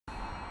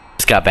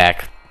got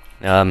back.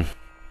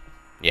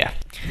 Yeah.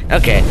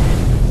 Okay.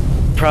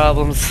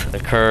 Problems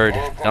occurred.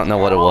 Don't know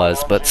what it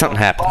was, but something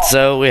happened,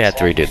 so we had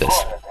to redo this.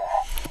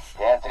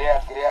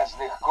 Отряд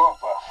грязных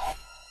копов.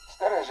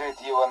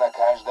 Сторожит его на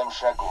каждом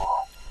шагу.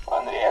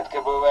 Он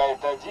редко бывает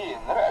один,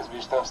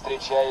 разве что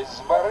встречаясь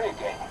с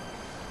барыгой.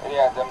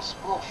 Рядом с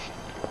площадью.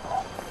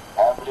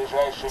 А в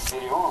ближайшем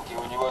переулке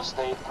у него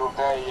стоит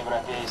крутая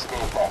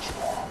европейская тачка.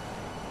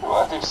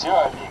 Вот и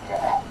все,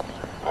 Вика.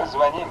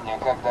 Позвони мне,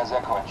 когда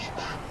закончишь.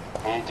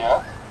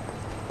 Идет?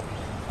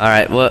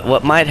 Alright,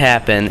 what might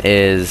happen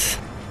is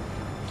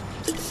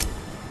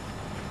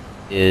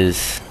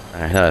alright,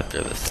 how do I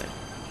throw this thing?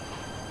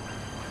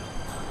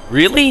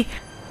 Really?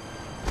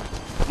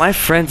 My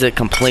friend's a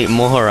complete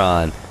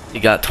moron. He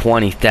got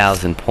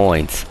 20,000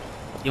 points.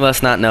 He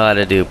must not know how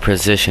to do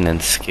precision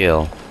and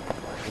skill.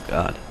 Oh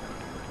god.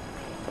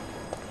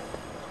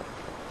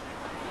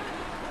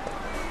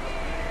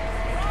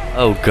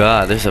 Oh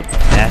god, there's a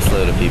ass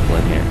load of people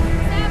in here.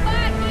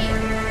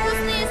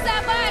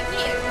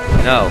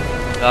 No,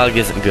 dog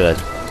isn't good.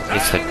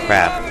 It's like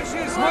crap.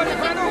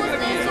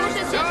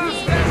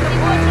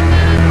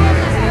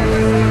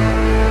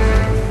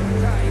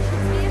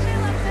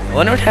 I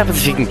wonder what happens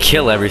if you can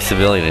kill every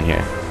civilian in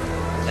here.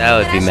 That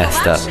would be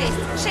messed up.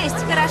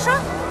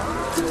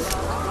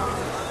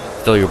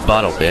 Fill your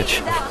bottle,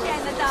 bitch.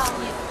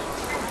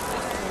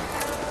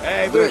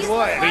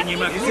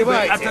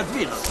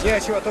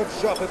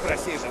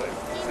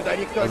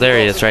 Oh, there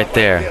he is, right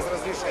there.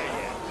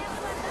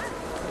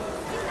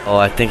 Oh,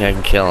 I think I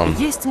can kill him.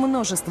 Есть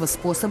множество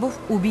способов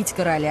убить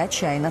короля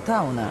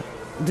Чайнатауна.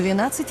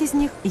 12 из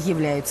них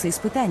являются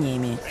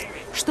испытаниями.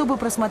 Чтобы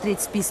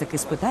просмотреть список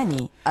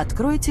испытаний,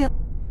 откройте...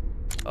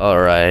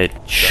 Alright,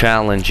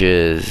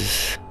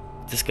 challenges.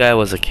 If this guy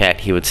was a cat,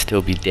 he would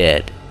still be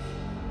dead.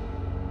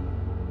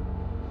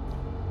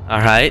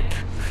 Alright.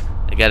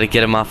 I gotta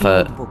get him off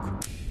a...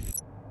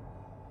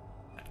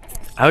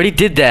 I already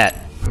did that!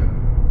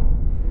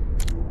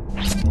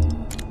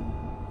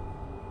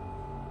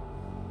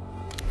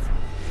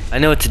 I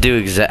know what to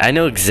do. I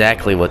know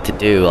exactly what to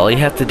do. All you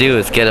have to do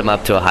is get him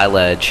up to a high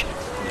ledge,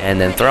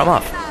 and then throw him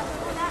off.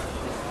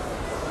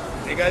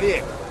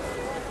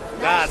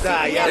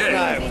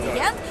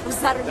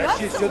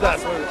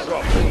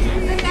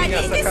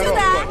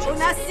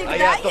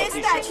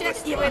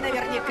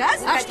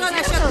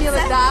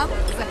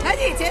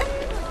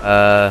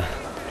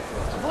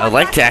 I'd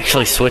like to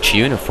actually switch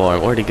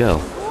uniform. Where'd he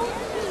go?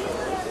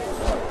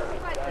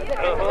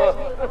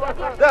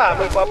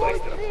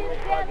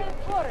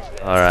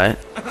 Alright.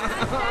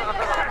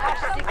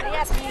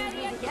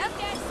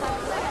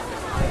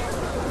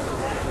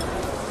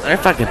 I wonder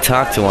if I can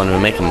talk to one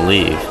and make him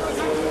leave.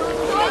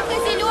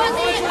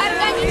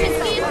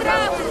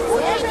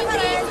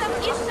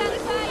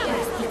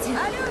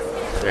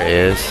 There he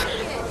is.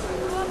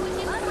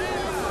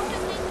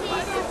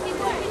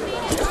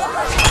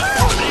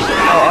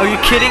 Oh, are you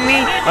kidding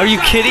me? Are you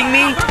kidding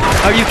me?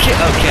 Are you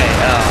kidding? Okay,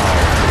 oh.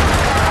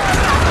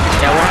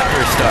 Yeah, we'll have to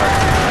restart.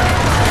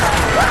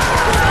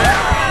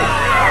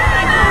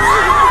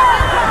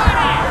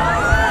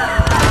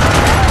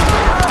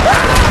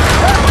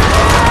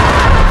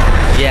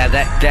 Yeah,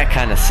 that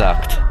kind of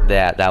sucked.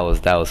 That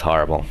was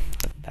horrible.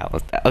 That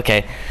was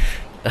okay.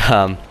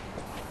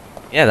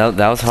 Yeah,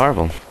 that was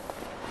horrible.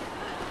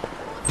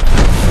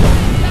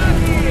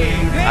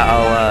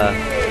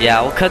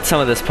 I'll cut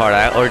some of this part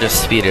out or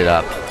just speed it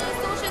up.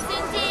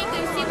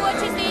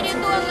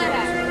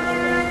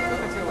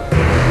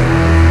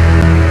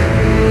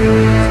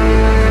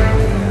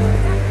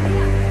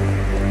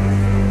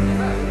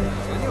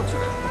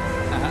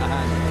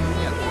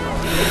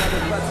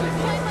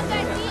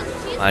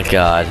 My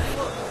god.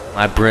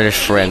 My British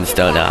friends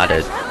don't know how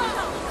to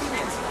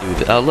do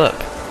this. Oh, look.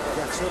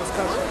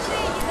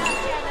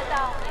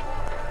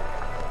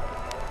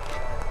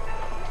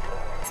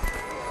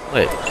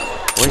 Wait.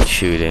 Point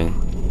shooting.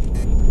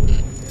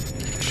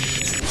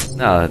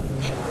 No, I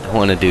don't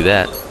want to do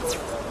that.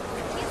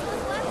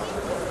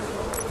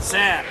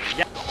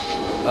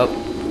 Oh,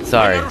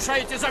 sorry.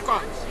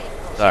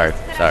 Sorry.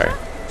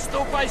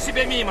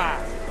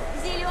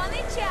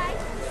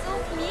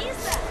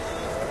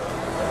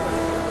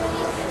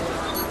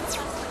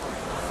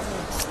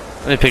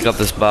 Let me pick up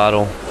this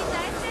bottle.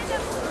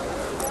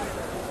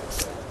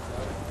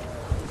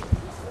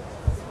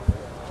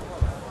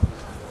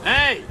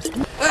 Hey!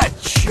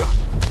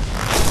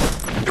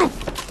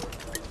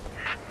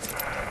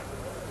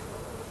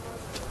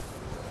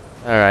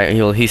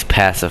 Alright, he's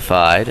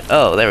pacified.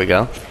 Oh, there we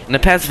go. And the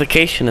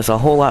pacification is a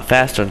whole lot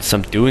faster than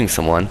subduing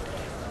someone.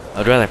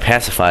 I'd rather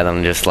pacify them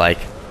than just like...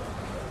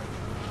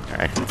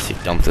 Alright, let's see,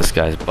 dump this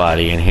guy's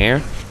body in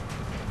here.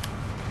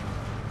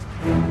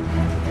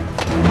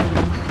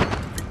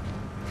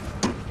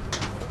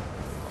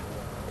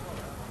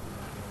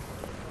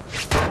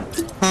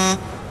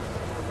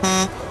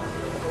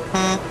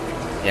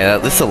 Yeah,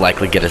 this will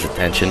likely get his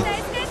attention.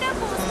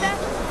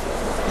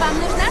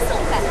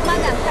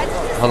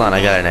 Hold on,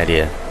 I got an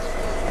idea.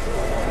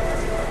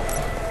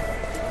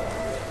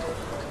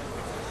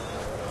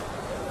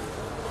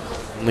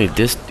 Only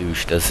this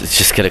douche does. It's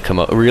just gonna come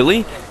up.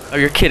 Really? Oh,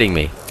 you're kidding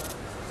me.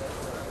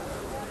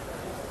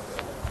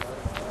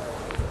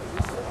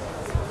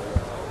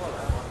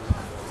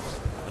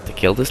 Have to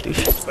kill this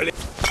douche?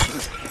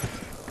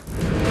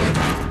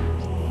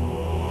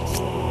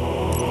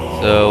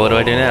 So, what do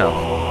I do now?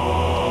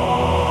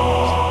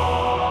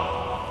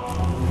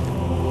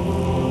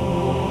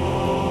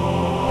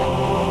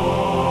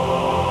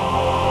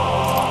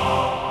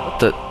 What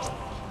the?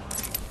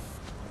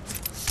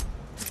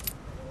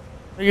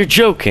 Oh, you're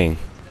joking.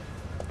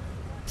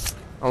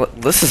 Oh,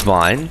 this is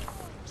mine.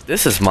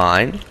 This is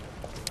mine.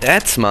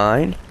 That's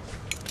mine.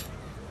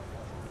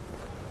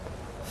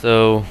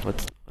 So,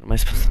 what am I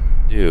supposed to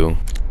do?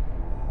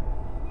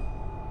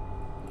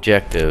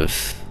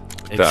 Objectives.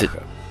 Exit.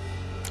 Таха.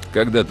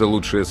 Когда-то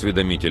лучший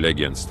осведомитель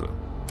агентства.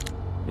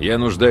 Я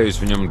нуждаюсь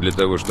в нем для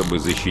того, чтобы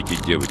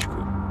защитить девочку.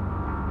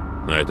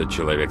 Но этот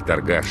человек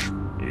торгаш,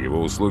 и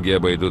его услуги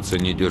обойдутся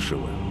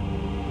недешево.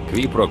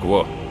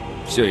 Кви-про-кво.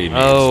 Все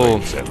имеет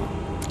свою цену.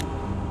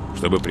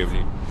 Чтобы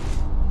привлечь...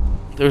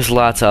 There's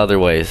lots of other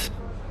ways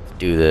to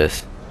do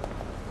this.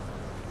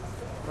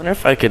 I wonder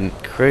if I can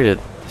create a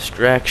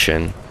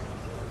distraction.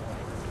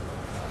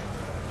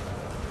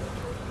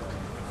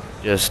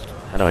 Just,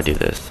 how do I do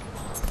this?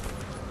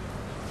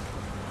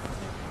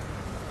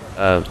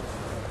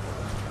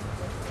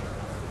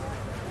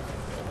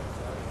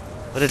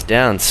 Put it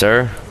down,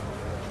 sir.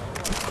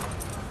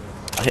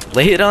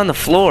 Lay it on the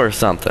floor or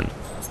something.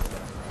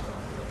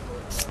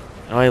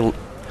 How do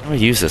I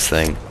use this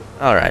thing?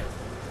 Alright.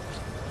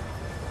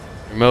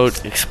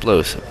 Remote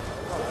explosive.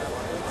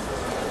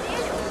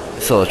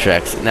 Missile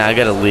tracks. Now I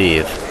gotta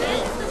leave.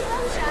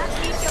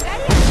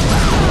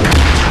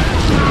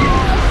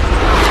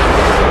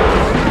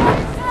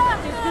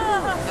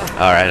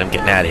 Alright, I'm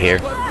getting out of here.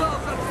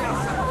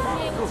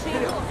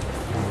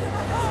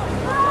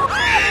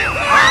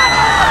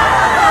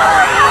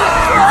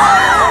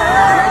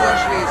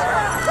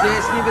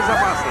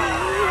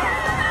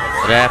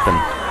 What happened?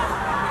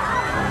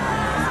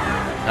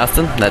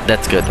 Nothing?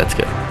 That's good, that's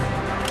good.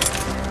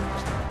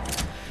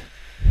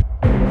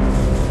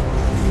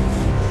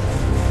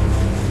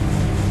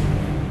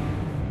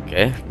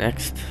 Okay,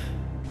 next.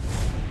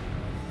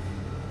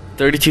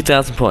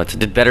 32,000 points. I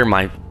did better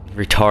my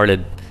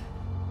retarded...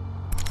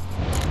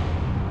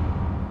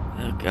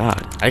 Oh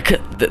god. I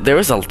could... there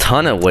was a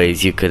ton of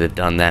ways you could have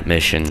done that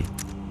mission.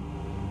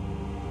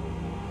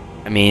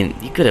 I mean,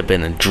 you could have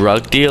been a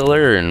drug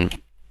dealer and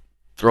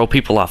throw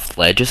people off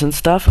ledges and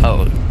stuff.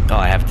 Oh,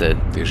 I have to...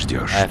 Ты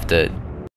ждешь. I have to